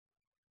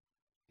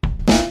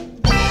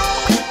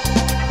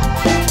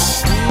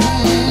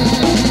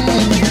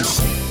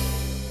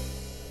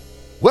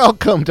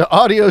Welcome to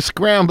Audio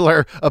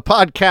Scrambler, a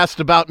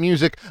podcast about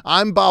music.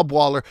 I'm Bob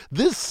Waller.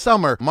 This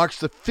summer marks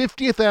the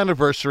 50th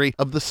anniversary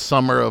of the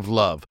Summer of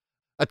Love,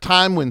 a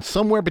time when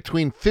somewhere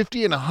between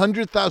 50 and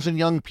 100,000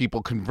 young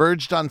people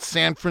converged on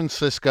San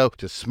Francisco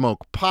to smoke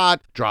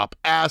pot, drop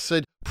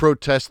acid,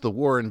 protest the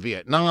war in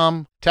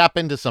Vietnam, tap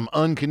into some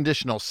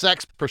unconditional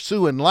sex,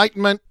 pursue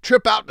enlightenment,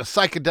 trip out to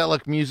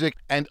psychedelic music,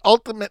 and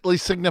ultimately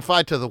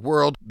signify to the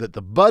world that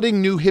the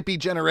budding new hippie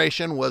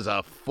generation was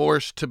a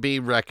force to be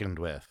reckoned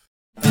with.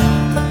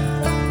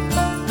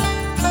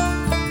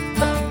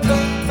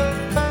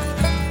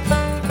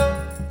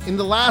 In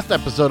the last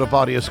episode of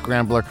Audio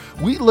Scrambler,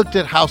 we looked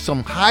at how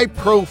some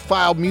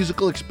high-profile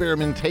musical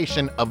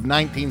experimentation of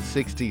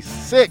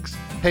 1966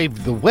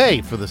 paved the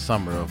way for the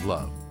Summer of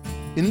Love.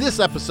 In this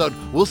episode,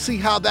 we'll see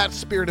how that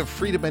spirit of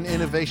freedom and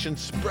innovation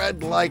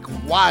spread like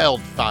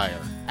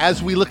wildfire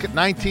as we look at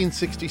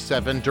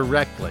 1967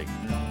 directly.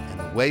 And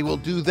the way we'll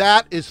do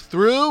that is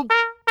through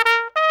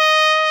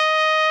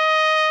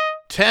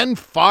 10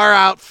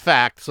 far-out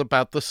facts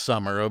about the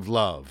Summer of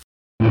Love.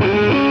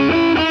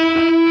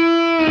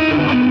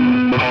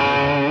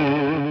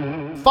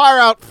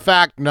 Far-out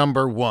fact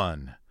number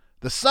 1.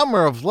 The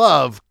Summer of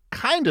Love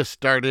kinda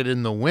started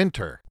in the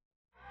winter.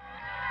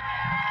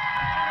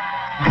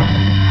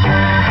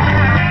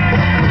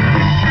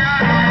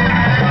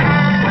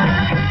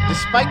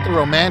 Despite the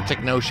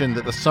romantic notion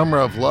that the Summer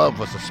of Love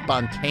was a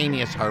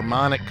spontaneous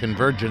harmonic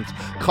convergence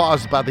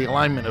caused by the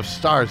alignment of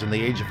stars in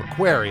the age of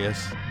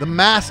Aquarius, the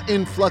mass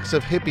influx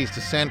of hippies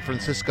to San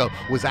Francisco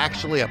was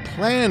actually a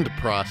planned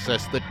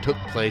process that took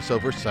place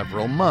over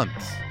several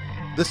months.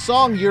 The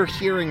song you're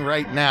hearing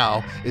right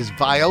now is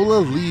Viola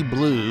Lee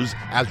Blues,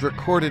 as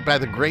recorded by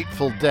the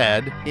Grateful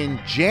Dead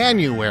in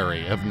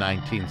January of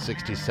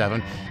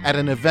 1967 at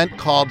an event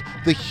called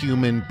The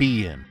Human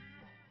Bein'.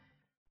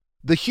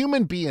 The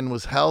Human Bein'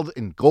 was held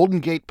in Golden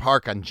Gate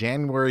Park on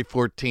January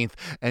 14th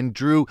and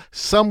drew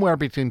somewhere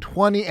between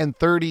 20 and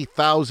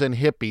 30,000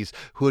 hippies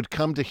who had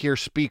come to hear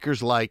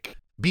speakers like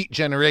Beat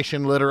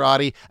Generation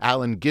literati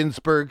Allen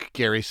Ginsberg,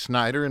 Gary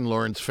Snyder, and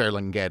Lawrence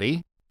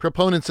Ferlinghetti,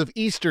 proponents of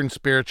Eastern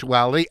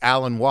spirituality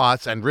Alan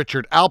Watts and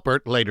Richard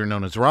Alpert, later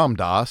known as Ram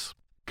Dass,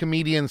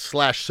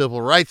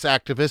 comedian/civil rights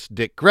activist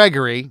Dick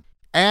Gregory,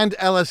 and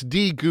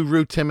LSD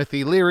guru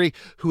Timothy Leary,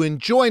 who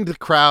enjoined the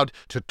crowd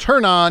to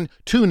turn on,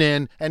 tune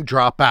in, and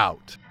drop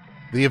out.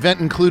 The event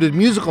included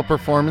musical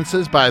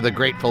performances by the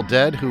Grateful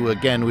Dead, who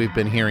again we've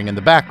been hearing in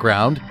the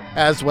background,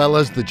 as well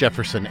as the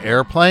Jefferson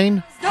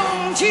Airplane,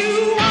 Don't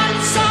you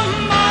want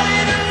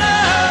somebody to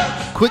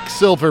love?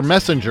 Quicksilver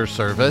Messenger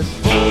Service,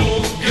 oh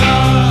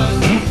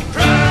God,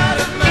 pride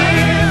of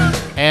man,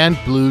 and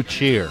Blue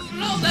Cheer.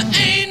 No, there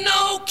ain't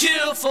no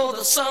cure for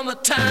the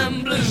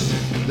summertime blues.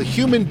 The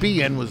Human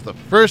Bein' was the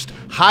first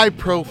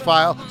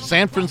high-profile,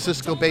 San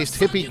Francisco-based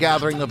hippie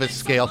gathering of its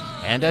scale,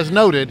 and as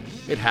noted,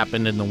 it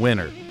happened in the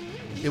winter.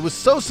 It was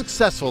so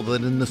successful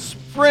that in the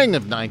spring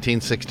of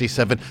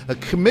 1967, a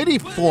committee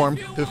formed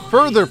to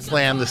further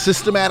plan the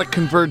systematic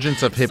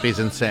convergence of hippies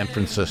in San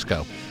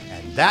Francisco.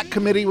 And that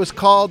committee was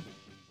called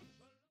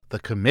the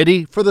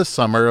Committee for the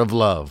Summer of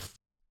Love.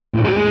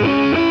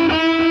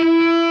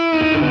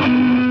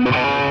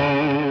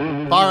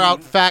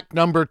 Far-out fact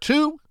number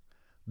 2.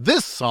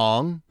 This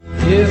song,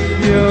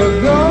 If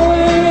You're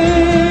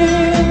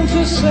Going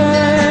to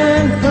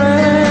San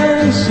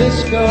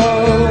Francisco,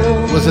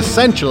 was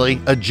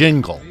essentially a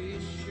jingle.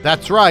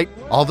 That's right,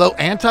 although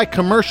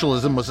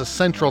anti-commercialism was a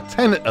central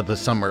tenet of the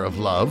Summer of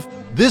Love,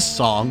 this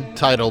song,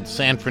 titled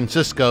San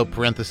Francisco,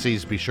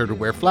 be sure to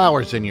wear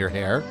flowers in your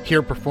hair,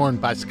 here performed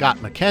by Scott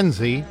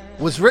McKenzie,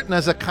 was written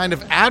as a kind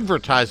of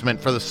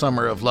advertisement for the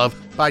Summer of Love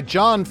by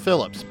John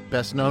Phillips,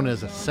 best known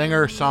as a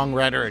singer,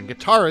 songwriter, and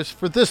guitarist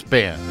for this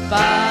band.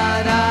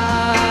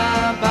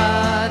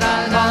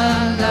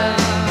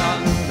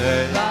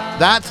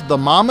 That's the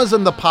Mamas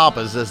and the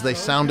Papas as they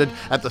sounded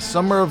at the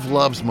Summer of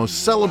Love's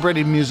most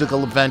celebrated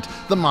musical event,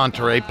 the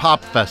Monterey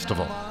Pop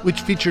Festival,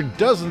 which featured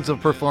dozens of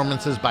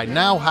performances by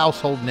now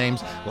household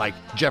names like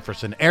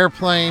Jefferson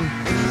Airplane,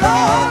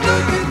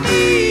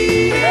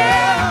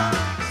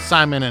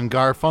 Simon and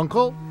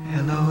Garfunkel,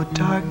 Hello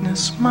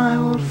Darkness, my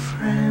old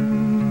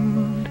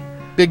friend,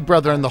 Big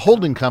Brother and the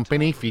Holding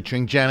Company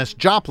featuring Janis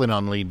Joplin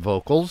on lead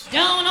vocals,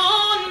 Down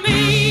on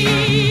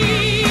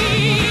me,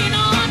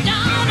 no,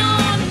 down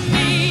on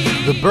me,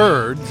 The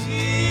Byrds,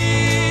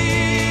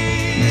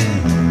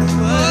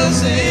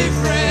 was a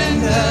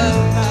friend of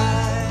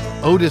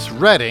mine, Otis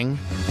Redding,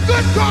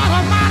 Good God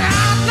Almighty,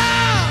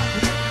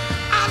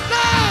 I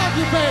love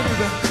you,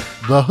 baby,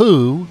 The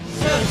Who,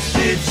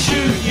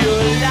 Substitute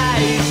your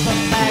life for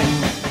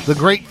mine, The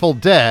Grateful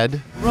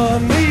Dead,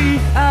 Run me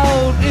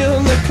out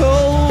in the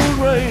cold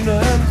rain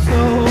and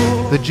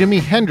snow, The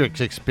Jimi Hendrix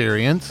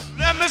Experience,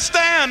 Let me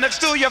stand next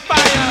to your fire,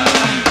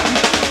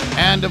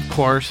 and of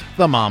course,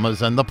 the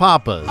Mamas and the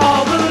Papas.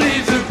 All the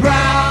leaves are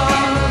brown,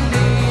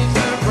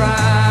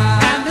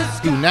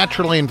 who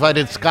naturally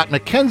invited Scott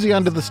McKenzie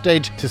onto the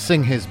stage to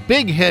sing his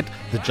big hit,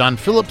 the John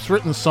Phillips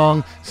written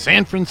song,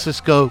 San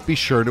Francisco, Be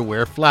Sure to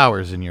Wear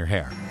Flowers in Your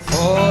Hair.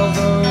 For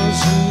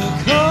those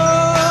who come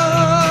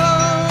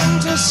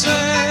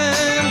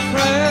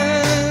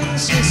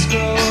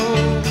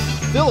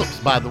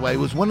by the way,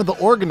 was one of the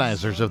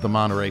organizers of the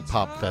Monterey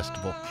Pop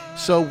Festival.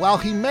 So while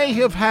he may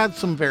have had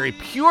some very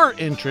pure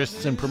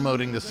interests in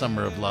promoting the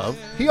Summer of Love,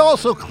 he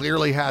also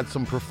clearly had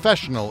some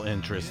professional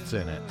interests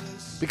in it.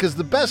 Because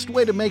the best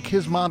way to make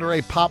his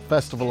Monterey Pop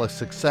Festival a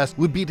success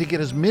would be to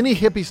get as many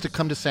hippies to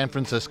come to San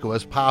Francisco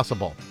as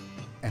possible.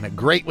 And a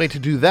great way to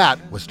do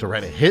that was to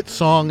write a hit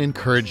song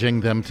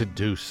encouraging them to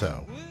do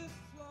so.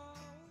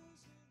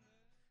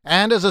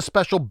 And as a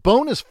special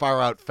bonus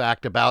far-out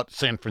fact about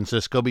San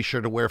Francisco, be sure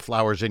to wear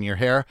flowers in your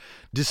hair.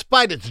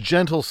 Despite its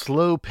gentle,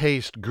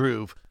 slow-paced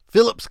groove,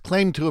 Phillips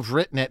claimed to have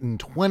written it in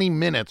 20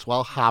 minutes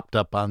while hopped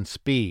up on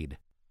speed.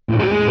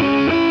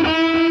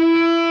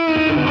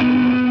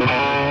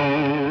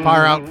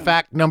 Far-out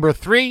fact number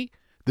 3,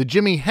 the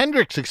Jimi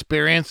Hendrix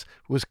Experience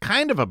was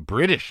kind of a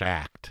British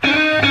act.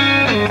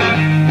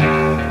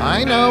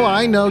 I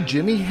know,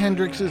 Jimi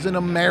Hendrix is an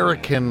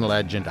American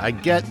legend, I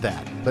get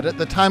that. But at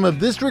the time of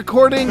this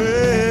recording,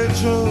 hey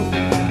Joe,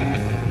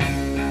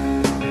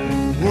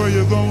 where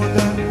you going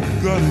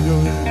now? Gun in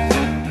your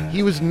head.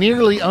 He was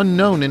nearly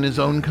unknown in his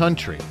own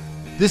country.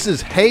 This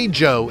is Hey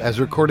Joe, as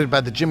recorded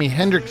by the Jimi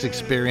Hendrix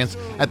Experience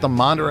at the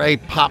Monterey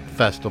Pop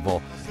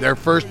Festival, their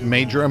first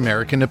major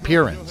American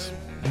appearance.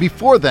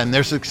 Before then,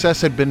 their success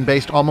had been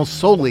based almost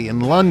solely in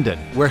London,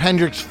 where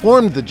Hendrix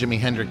formed the Jimi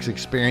Hendrix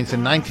Experience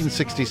in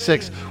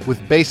 1966 with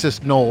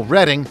bassist Noel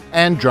Redding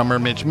and drummer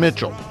Mitch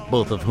Mitchell,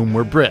 both of whom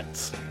were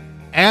Brits.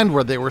 And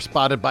where they were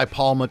spotted by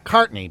Paul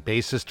McCartney,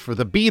 bassist for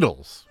the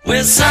Beatles,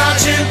 with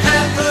Sgt.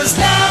 Pepper's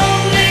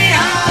Lonely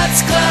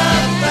Hearts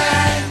Club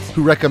Band,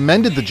 who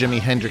recommended the Jimi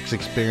Hendrix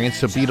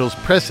Experience to Beatles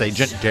press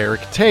agent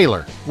Derek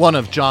Taylor, one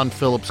of John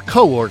Phillips'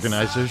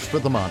 co-organizers for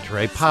the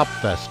Monterey Pop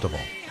Festival.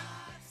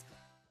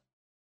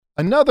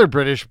 Another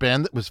British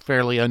band that was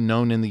fairly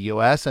unknown in the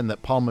US and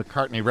that Paul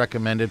McCartney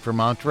recommended for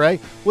Monterey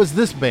was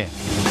this band.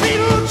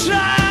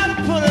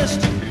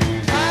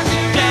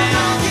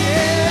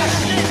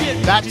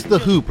 That's The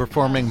Who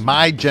performing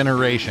My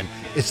Generation.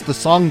 It's the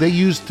song they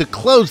used to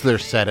close their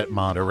set at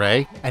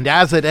Monterey. And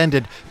as it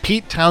ended,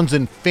 Pete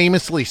Townsend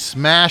famously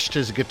smashed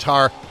his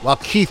guitar while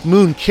Keith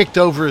Moon kicked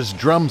over his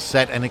drum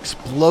set and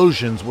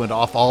explosions went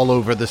off all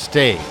over the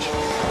stage.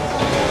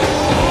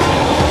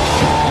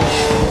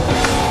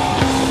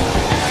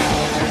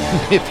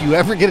 If you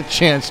ever get a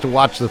chance to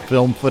watch the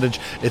film footage,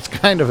 it's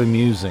kind of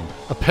amusing.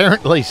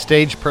 Apparently,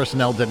 stage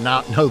personnel did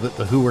not know that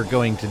The Who were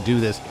going to do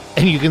this,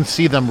 and you can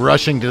see them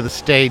rushing to the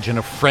stage in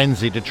a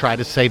frenzy to try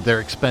to save their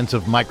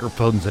expensive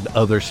microphones and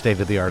other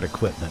state-of-the-art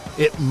equipment.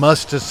 It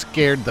must have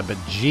scared the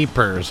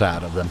bejeepers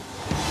out of them.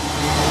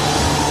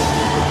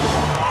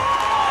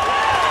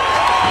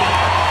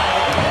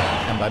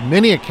 And by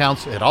many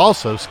accounts, it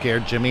also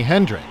scared Jimi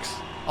Hendrix,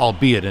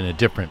 albeit in a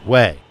different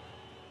way.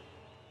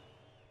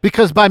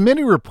 Because by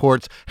many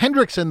reports,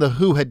 Hendrix and The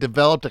Who had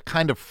developed a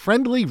kind of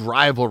friendly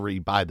rivalry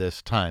by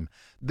this time.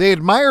 They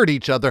admired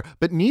each other,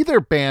 but neither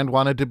band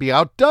wanted to be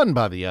outdone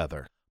by the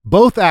other.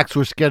 Both acts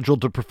were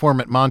scheduled to perform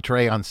at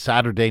Monterey on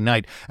Saturday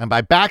night, and by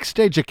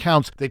backstage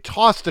accounts, they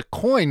tossed a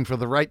coin for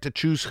the right to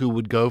choose who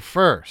would go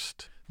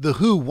first. The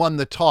Who won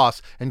the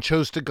toss and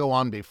chose to go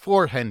on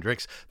before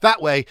Hendrix.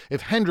 That way,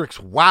 if Hendrix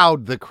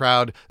wowed the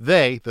crowd,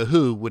 they, The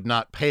Who, would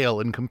not pale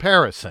in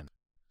comparison.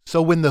 So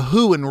when The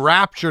Who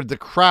enraptured the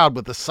crowd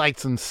with the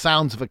sights and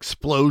sounds of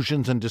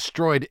explosions and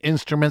destroyed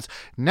instruments,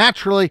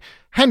 naturally,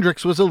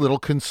 Hendrix was a little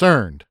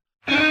concerned.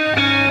 But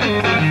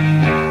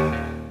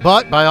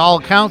by all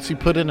accounts, he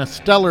put in a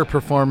stellar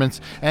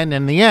performance, and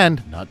in the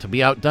end, not to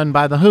be outdone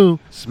by The Who,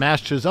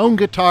 smashed his own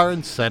guitar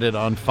and set it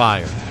on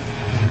fire.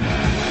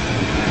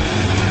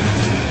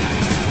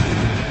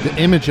 The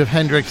image of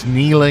Hendrix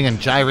kneeling and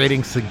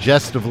gyrating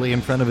suggestively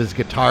in front of his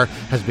guitar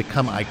has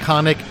become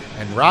iconic,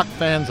 and rock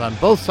fans on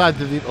both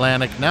sides of the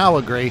Atlantic now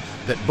agree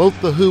that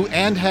both The Who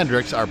and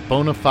Hendrix are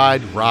bona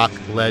fide rock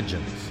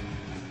legends.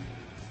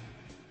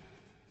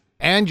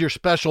 And your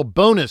special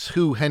bonus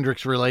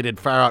Who-Hendrix-related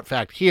far-out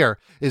fact here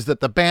is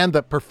that the band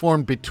that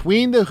performed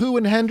between The Who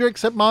and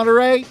Hendrix at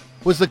Monterey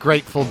was the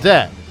Grateful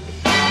Dead.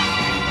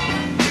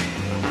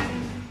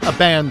 A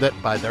band that,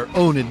 by their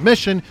own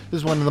admission,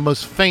 is one of the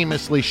most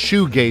famously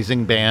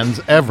shoegazing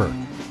bands ever.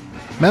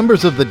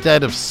 Members of the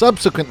Dead have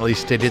subsequently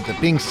stated that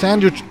being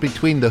sandwiched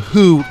between The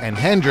Who and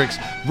Hendrix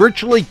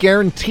virtually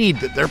guaranteed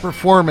that their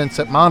performance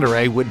at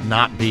Monterey would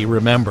not be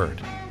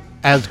remembered.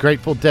 As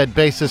Grateful Dead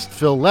bassist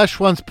Phil Lesh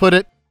once put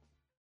it,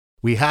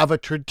 "We have a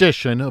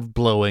tradition of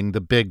blowing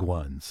the big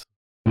ones."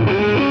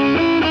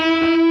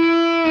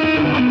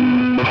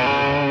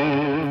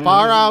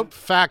 Far out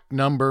fact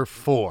number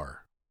 4.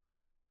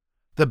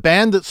 The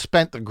band that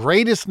spent the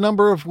greatest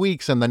number of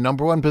weeks in the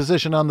number 1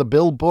 position on the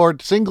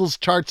Billboard singles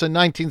charts in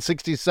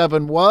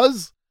 1967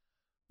 was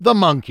the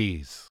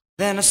Monkees.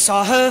 Then I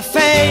saw her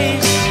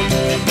face.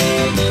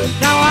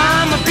 Now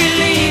I'm a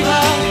believer.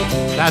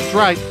 That's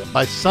right.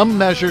 By some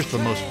measures, the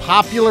most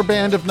popular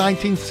band of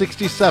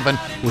 1967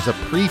 was a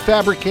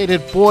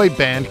prefabricated boy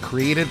band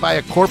created by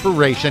a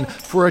corporation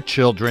for a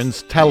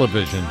children's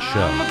television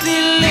show. I'm a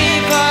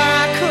believer.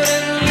 I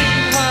couldn't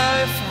leave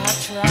her if I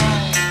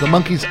tried. The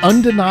Monkees'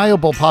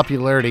 undeniable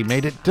popularity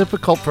made it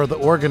difficult for the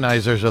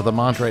organizers of the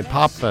Monterey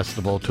Pop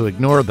Festival to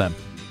ignore them,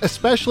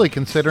 especially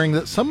considering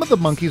that some of the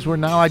Monkees were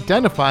now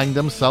identifying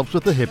themselves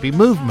with the hippie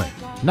movement.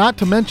 Not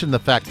to mention the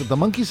fact that the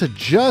Monkees had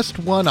just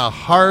won a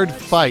hard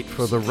fight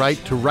for the right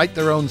to write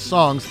their own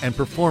songs and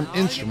perform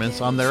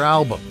instruments on their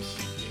albums.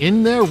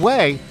 In their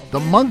way, the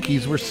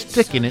Monkees were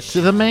sticking it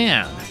to the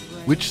man,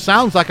 which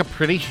sounds like a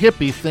pretty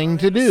hippie thing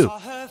to do.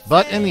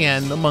 But in the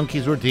end, the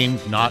Monkees were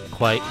deemed not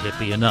quite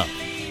hippie enough.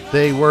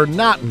 They were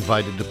not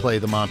invited to play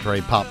the Monterey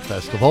Pop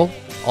Festival,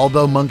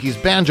 although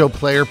Monkees banjo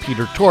player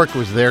Peter Tork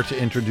was there to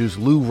introduce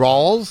Lou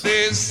Rawls.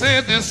 They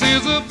said this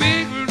is a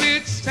big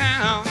rich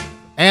town.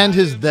 And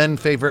his then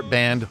favorite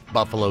band,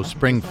 Buffalo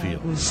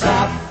Springfield.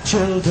 Stop,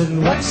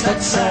 children, what's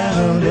that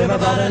sound?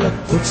 Everybody look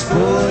what's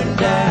going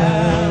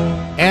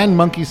down. And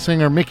Monkees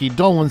singer Mickey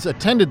Dolenz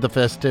attended the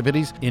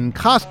festivities in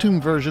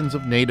costume versions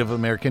of Native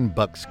American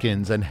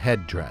buckskins and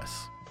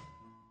headdress.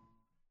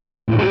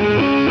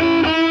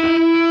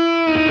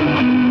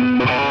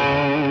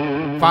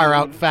 Far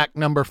out fact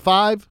number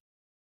 5.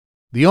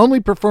 The only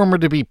performer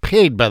to be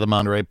paid by the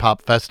Monterey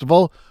Pop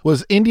Festival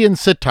was Indian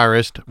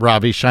sitarist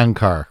Ravi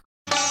Shankar.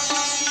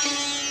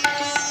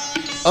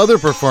 Other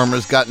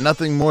performers got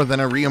nothing more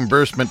than a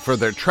reimbursement for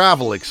their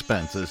travel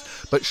expenses,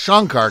 but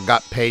Shankar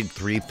got paid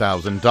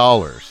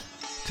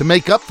 $3,000. To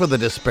make up for the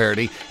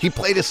disparity, he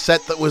played a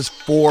set that was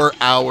 4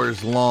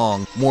 hours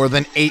long, more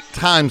than 8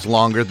 times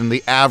longer than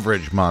the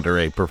average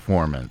Monterey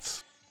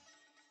performance.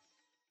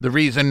 The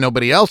reason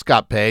nobody else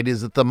got paid is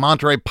that the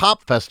Monterey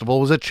Pop Festival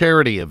was a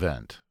charity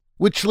event.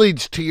 Which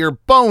leads to your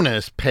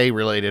bonus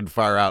pay-related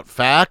far-out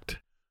fact.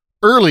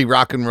 Early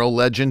rock and roll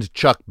legend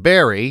Chuck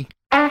Berry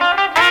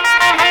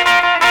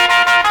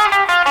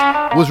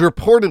was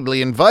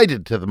reportedly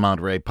invited to the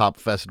Monterey Pop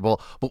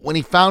Festival, but when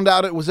he found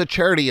out it was a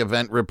charity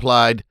event,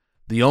 replied,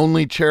 "The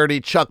only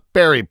charity Chuck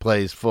Berry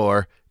plays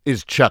for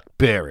is Chuck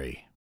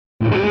Berry."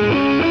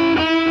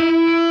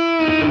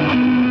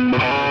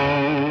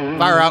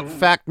 Far out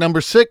fact number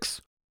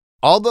 6.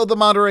 Although the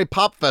Monterey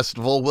Pop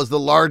Festival was the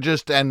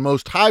largest and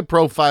most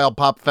high-profile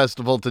pop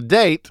festival to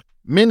date,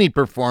 many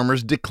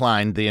performers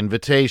declined the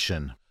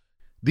invitation.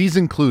 These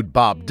include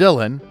Bob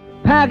Dylan,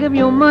 pack up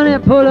your money,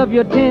 pull up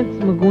your tents,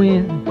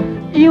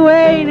 McGuinn. You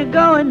ain't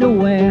going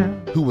nowhere.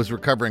 Who was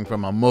recovering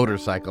from a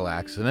motorcycle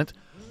accident,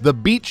 the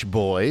Beach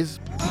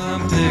Boys,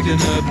 I'm picking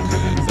up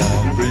good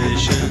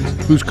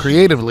vibrations. whose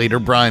creative leader,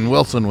 Brian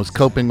Wilson, was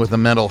coping with a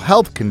mental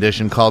health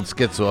condition called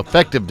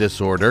schizoaffective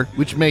disorder,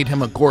 which made him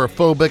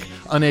agoraphobic,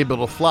 unable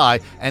to fly,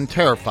 and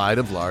terrified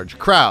of large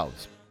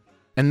crowds.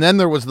 And then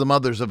there was the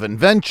Mothers of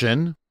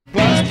Invention,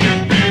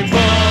 Busted people.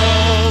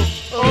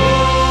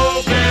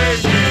 Oh,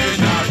 baby,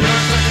 now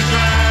just like a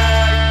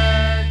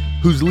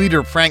drag. whose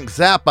leader, Frank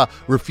Zappa,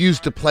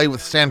 refused to play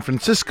with San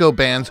Francisco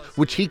bands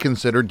which he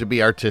considered to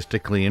be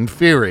artistically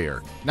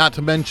inferior. Not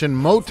to mention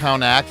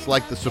Motown acts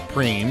like the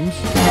Supremes,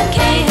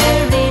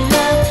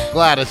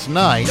 Gladys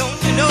Knight,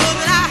 Don't you know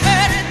that I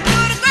heard it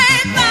through the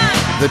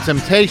grapevine? The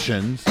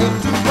Temptations,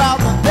 About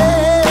the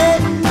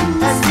bed,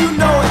 and you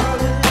know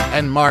it.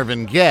 and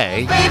Marvin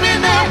Gaye, Baby,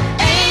 there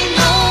ain't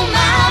no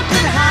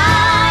mountain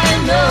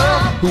high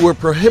enough. who were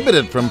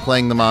prohibited from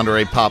playing the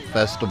Monterey Pop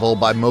Festival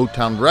by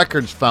Motown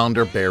Records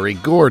founder Berry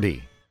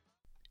Gordy.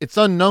 It's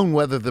unknown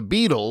whether the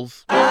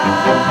Beatles Look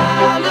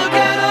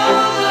at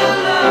all the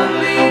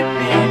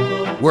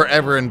lovely people. were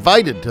ever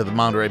invited to the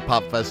Monterey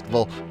Pop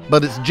Festival,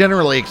 but it's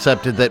generally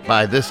accepted that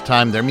by this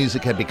time their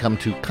music had become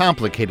too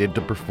complicated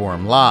to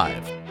perform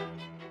live.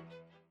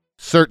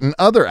 Certain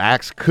other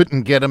acts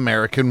couldn't get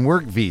American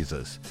work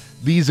visas.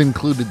 These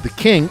included the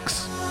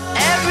Kinks,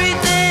 Every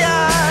day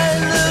I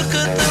look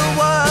at the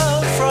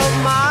world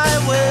from my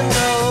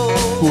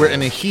window. who were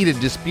in a heated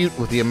dispute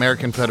with the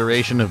American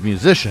Federation of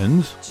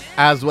Musicians,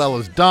 as well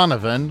as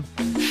Donovan,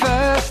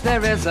 First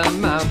there is a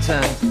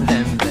mountain,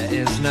 then there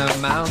is no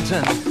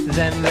mountain,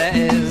 then there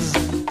is.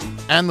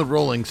 and the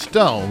Rolling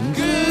Stones,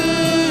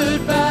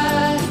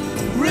 Goodbye,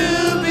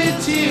 Ruby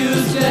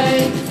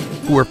Tuesday.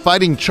 who were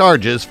fighting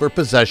charges for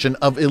possession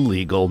of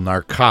illegal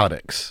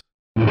narcotics.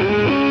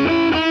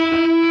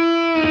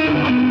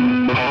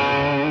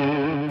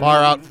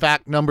 Far out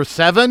fact number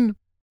 7.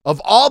 Of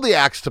all the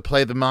acts to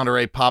play the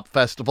Monterey Pop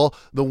Festival,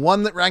 the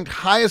one that ranked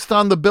highest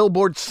on the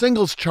Billboard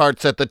singles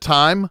charts at the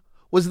time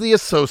was The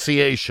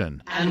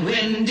Association. And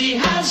Wendy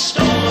has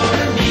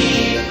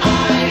stormy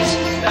eyes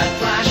that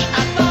flash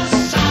at the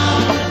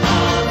sound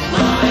of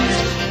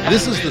lies.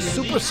 This is the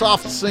super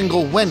soft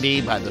single Wendy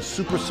by the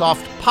super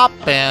soft pop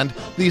band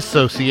The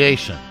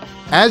Association.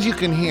 As you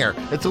can hear,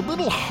 it's a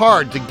little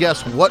hard to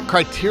guess what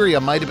criteria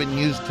might have been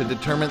used to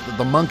determine that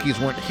the Monkees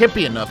weren't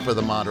hippie enough for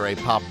the Monterey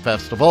Pop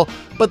Festival,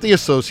 but The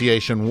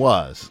Association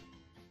was.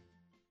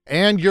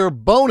 And your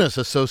bonus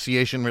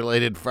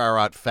association-related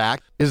far-out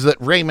fact is that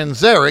Raymond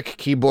Zarek,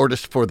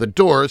 keyboardist for The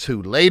Doors,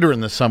 who later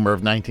in the summer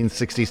of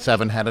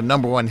 1967 had a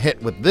 #1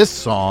 hit with this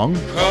song,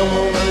 Come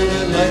on,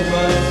 baby, light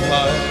my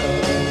fire.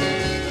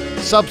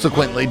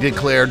 subsequently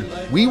declared,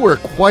 "We were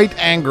quite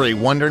angry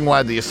wondering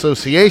why The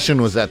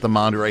Association was at the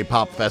Monterey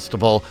Pop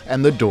Festival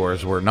and The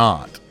Doors were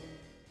not."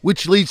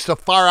 Which leads to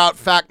far out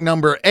fact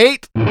number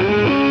 8.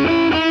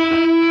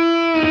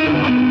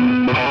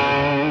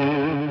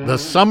 The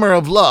Summer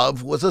of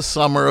Love was a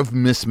summer of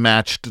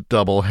mismatched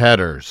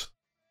doubleheaders.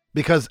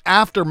 Because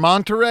after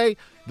Monterey,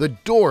 the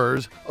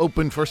Doors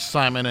opened for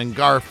Simon and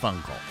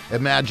Garfunkel.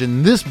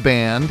 Imagine this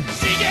band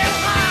She get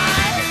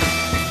high.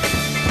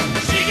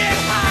 She get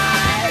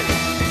high.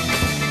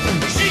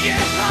 She get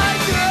high,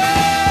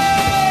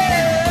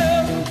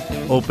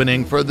 girl.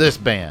 opening for this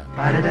band.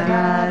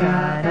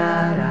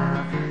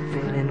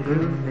 Feeling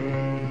groovy.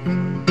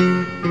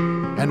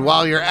 And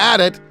while you're at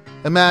it,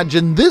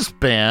 imagine this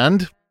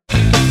band I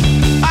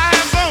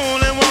have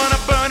only one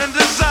burning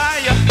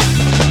desire.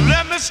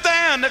 Let me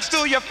stand next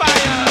to your fire.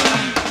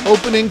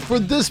 opening for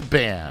this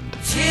band.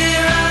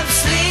 Cheer up,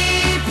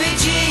 sleepy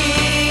Jean.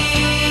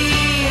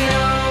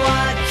 Oh,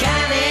 what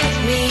can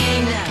it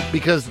mean?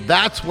 Because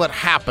that's what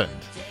happened.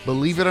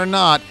 Believe it or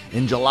not,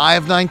 in July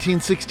of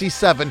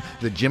 1967,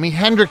 the Jimi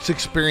Hendrix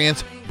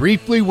Experience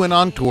briefly went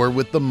on tour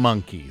with the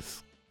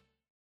Monkees.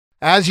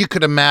 As you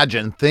could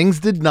imagine, things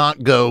did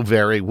not go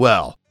very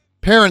well.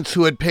 Parents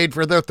who had paid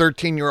for their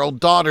 13-year-old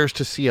daughters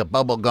to see a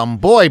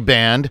bubblegum boy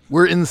band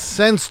were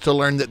incensed to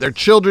learn that their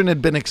children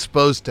had been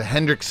exposed to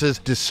Hendrix's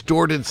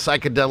distorted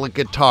psychedelic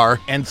guitar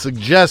and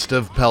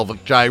suggestive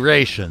pelvic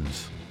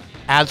gyrations.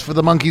 As for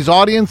the Monkees'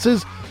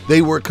 audiences,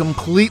 they were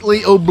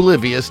completely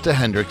oblivious to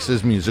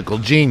Hendrix's musical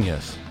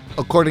genius.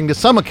 According to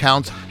some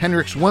accounts,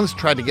 Hendrix once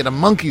tried to get a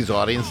Monkees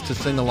audience to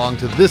sing along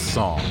to this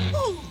song.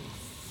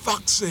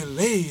 Foxy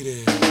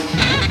lady.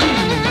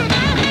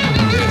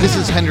 This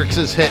is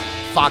Hendrix's hit,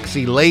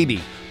 Foxy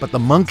Lady, but the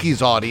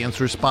Monkees audience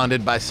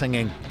responded by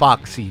singing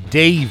Foxy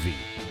Davy,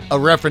 a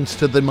reference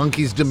to the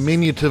Monkees'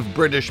 diminutive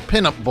British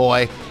pinup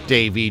boy,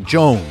 Davy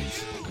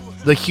Jones.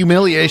 The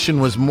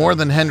humiliation was more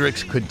than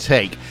Hendrix could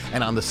take,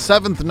 and on the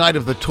 7th night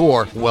of the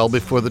tour, well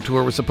before the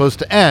tour was supposed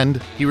to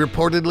end, he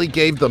reportedly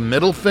gave the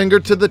middle finger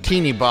to the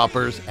teeny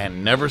boppers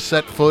and never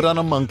set foot on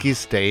a Monkees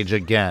stage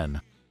again.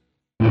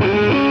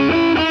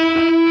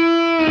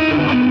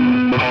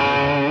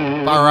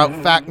 Far out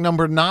fact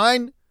number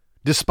 9.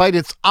 Despite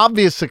its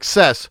obvious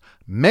success,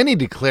 many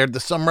declared the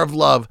Summer of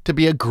Love to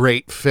be a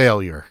great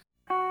failure.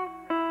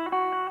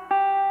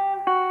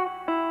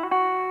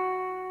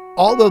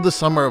 Although the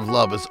Summer of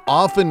Love is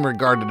often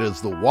regarded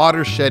as the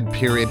watershed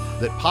period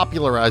that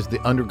popularized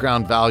the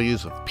underground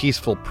values of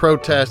peaceful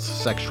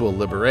protest, sexual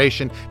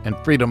liberation, and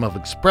freedom of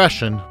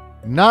expression,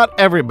 not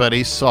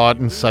everybody saw it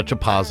in such a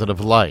positive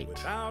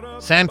light.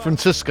 San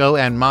Francisco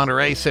and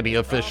Monterey city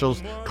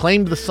officials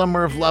claimed the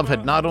Summer of Love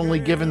had not only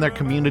given their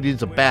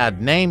communities a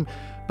bad name,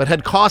 but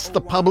had cost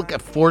the public a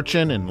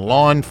fortune in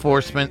law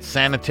enforcement,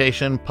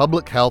 sanitation,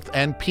 public health,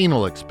 and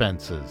penal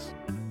expenses.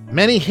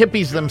 Many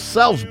hippies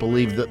themselves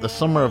believed that the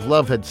Summer of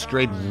Love had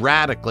strayed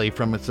radically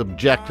from its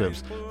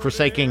objectives,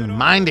 forsaking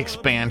mind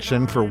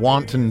expansion for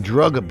wanton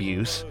drug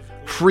abuse,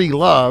 free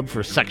love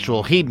for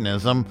sexual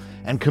hedonism,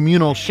 and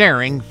communal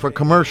sharing for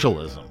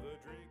commercialism.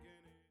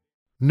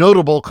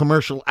 Notable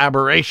commercial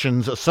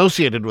aberrations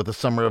associated with the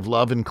Summer of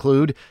Love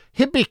include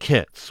hippie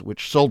kits,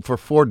 which sold for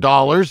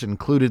 $4,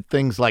 included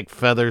things like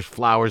feathers,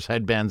 flowers,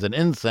 headbands, and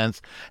incense,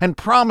 and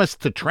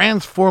promised to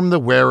transform the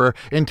wearer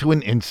into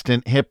an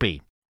instant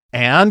hippie.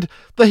 And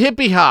the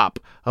Hippie Hop,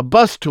 a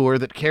bus tour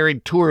that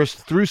carried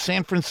tourists through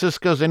San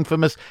Francisco's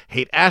infamous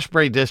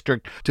Haight-Ashbury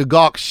district to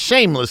gawk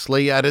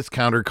shamelessly at its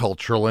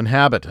countercultural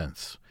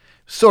inhabitants.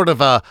 Sort of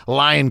a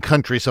Lion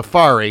Country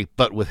safari,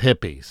 but with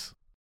hippies.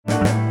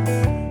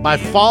 By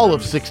fall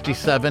of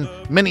 '67,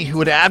 many who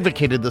had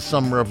advocated the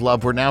Summer of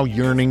Love were now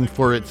yearning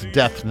for its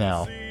death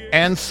knell.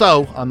 And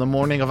so, on the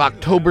morning of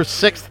October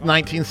 6,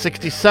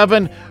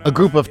 1967, a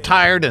group of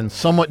tired and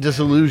somewhat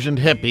disillusioned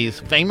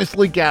hippies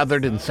famously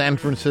gathered in San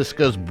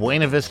Francisco's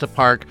Buena Vista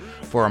Park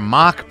for a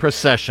mock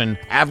procession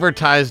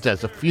advertised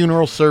as a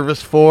funeral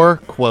service for,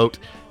 quote,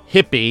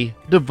 hippie,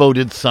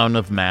 devoted son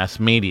of mass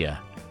media,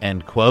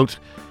 end quote,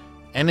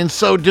 and in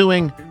so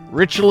doing,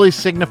 ritually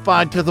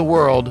signified to the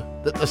world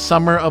that the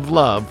Summer of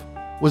Love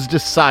was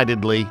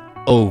decidedly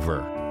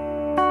over.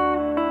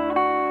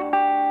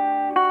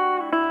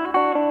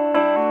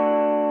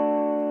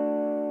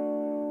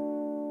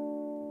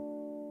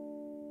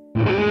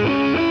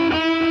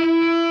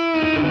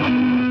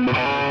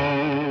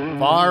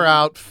 Far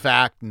out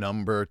fact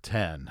number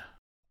 10.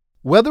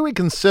 Whether we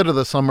consider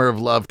the Summer of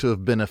Love to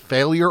have been a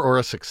failure or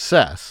a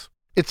success,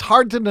 it's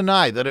hard to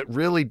deny that it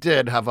really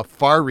did have a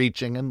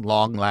far-reaching and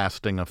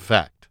long-lasting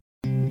effect.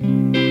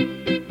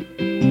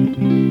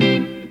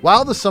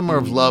 While the Summer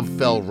of Love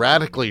fell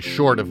radically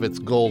short of its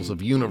goals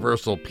of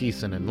universal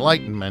peace and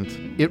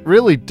enlightenment, it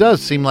really does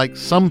seem like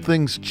some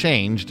things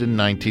changed in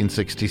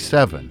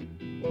 1967.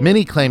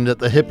 Many claim that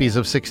the hippies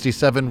of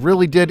 '67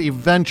 really did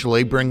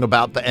eventually bring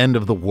about the end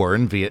of the war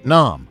in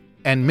Vietnam,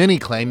 and many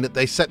claim that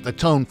they set the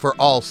tone for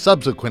all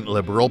subsequent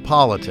liberal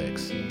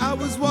politics. I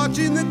was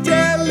watching the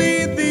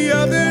telly the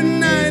other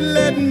night,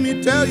 let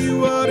me tell you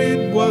what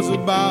it was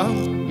about.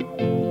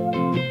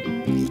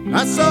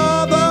 I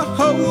saw the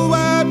whole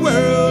wide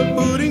world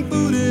putting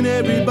food in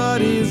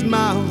everybody's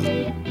mouth.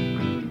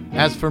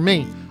 As for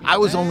me, I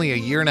was only a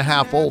year and a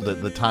half old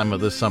at the time of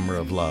the Summer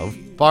of Love,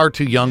 far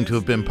too young to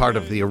have been part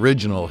of the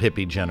original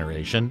hippie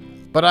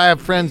generation. But I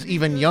have friends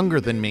even younger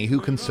than me who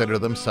consider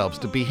themselves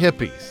to be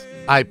hippies.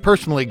 I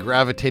personally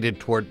gravitated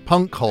toward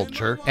punk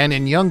culture, and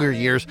in younger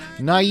years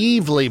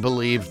naively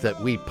believed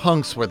that we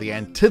punks were the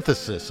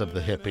antithesis of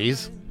the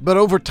hippies, but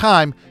over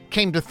time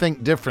came to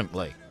think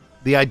differently.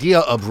 The idea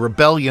of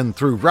rebellion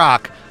through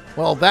rock,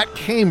 well, that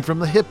came from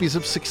the hippies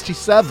of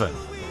 '67.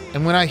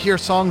 And when I hear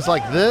songs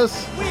like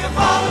this, We are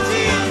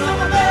volunteers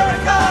of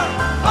America,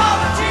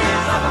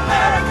 volunteers of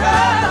America,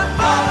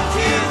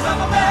 volunteers of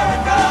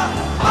America,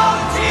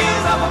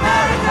 volunteers of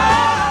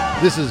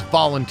America. this is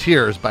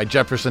Volunteers by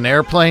Jefferson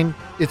Airplane,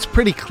 it's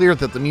pretty clear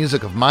that the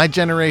music of my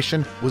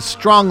generation was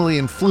strongly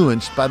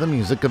influenced by the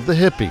music of the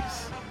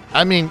hippies.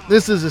 I mean,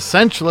 this is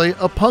essentially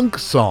a punk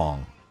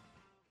song.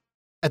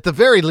 At the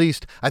very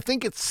least, I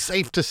think it's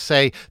safe to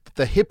say that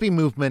the hippie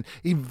movement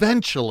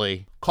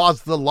eventually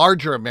caused the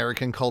larger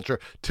American culture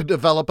to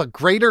develop a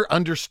greater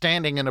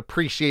understanding and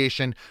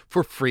appreciation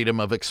for freedom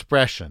of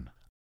expression.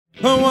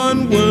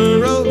 One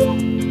world,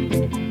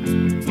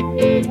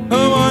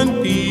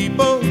 one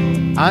people.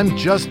 I'm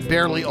just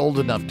barely old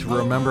enough to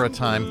remember a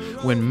time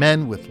when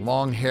men with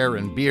long hair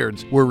and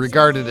beards were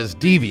regarded as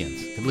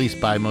deviants, at least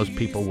by most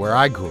people where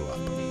I grew up.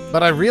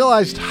 But I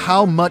realized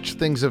how much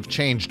things have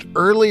changed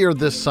earlier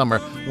this summer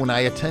when I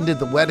attended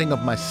the wedding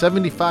of my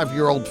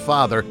 75-year-old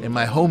father in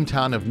my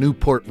hometown of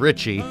Newport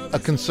Richey, a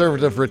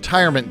conservative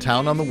retirement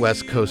town on the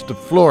west coast of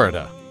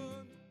Florida.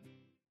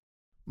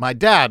 My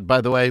dad, by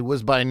the way,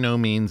 was by no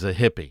means a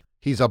hippie.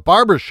 He's a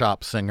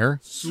barbershop singer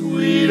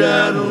Sweet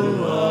Adeline.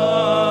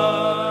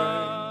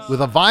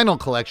 with a vinyl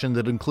collection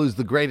that includes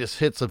the greatest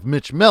hits of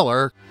Mitch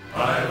Miller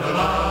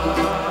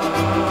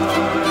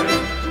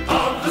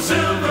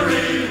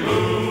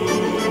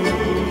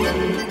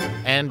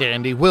and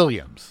Andy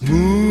Williams.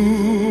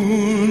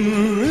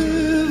 Moon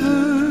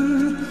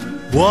River,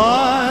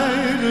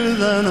 wider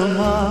than a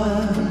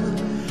mile.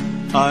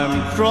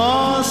 I'm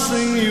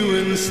crossing you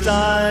in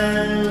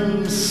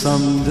style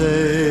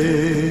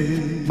someday.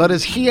 But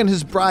as he and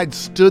his bride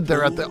stood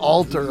there at the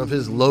altar of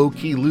his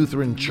low-key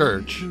Lutheran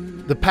church,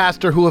 the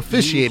pastor who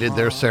officiated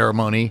their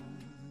ceremony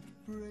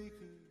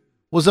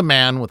was a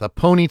man with a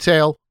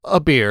ponytail, a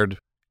beard,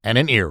 and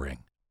an earring.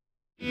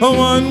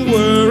 One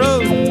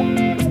world,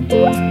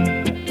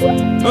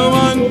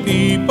 one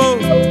people,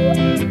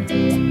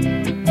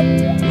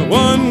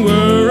 one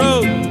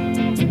world,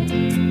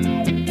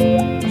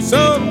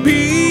 so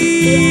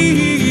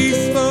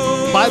peaceful.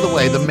 By the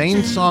way, the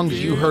main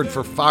songs you heard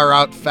for Far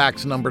Out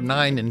Facts number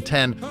 9 and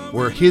 10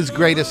 were His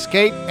Great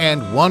Escape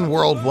and One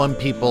World, One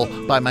People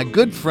by my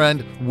good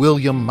friend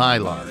William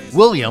Mylar.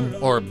 William,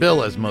 or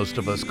Bill as most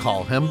of us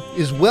call him,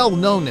 is well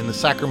known in the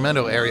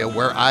Sacramento area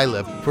where I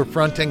live for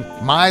fronting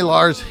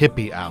Mylar's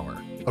Hippie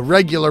Hour, a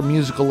regular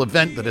musical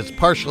event that is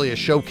partially a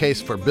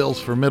showcase for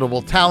Bill's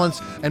formidable talents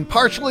and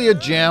partially a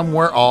jam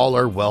where all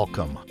are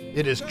welcome.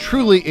 It is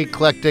truly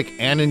eclectic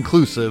and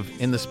inclusive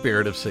in the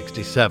spirit of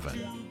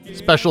 '67.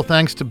 Special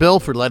thanks to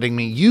Bill for letting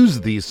me use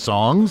these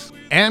songs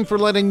and for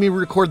letting me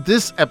record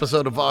this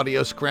episode of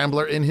Audio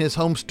Scrambler in his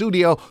home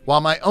studio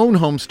while my own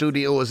home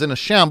studio was in a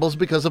shambles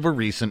because of a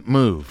recent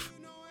move.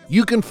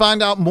 You can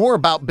find out more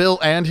about Bill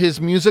and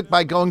his music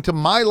by going to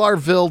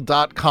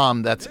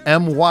mylarville.com. That's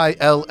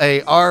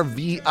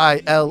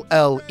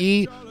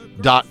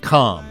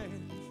mylarville.com.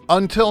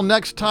 Until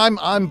next time,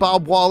 I'm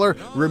Bob Waller,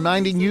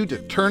 reminding you to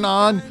turn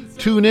on,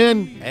 tune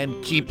in,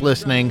 and keep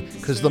listening,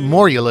 because the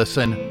more you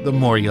listen, the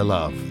more you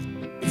love.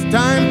 It's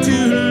time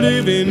to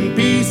live in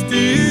peace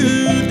together.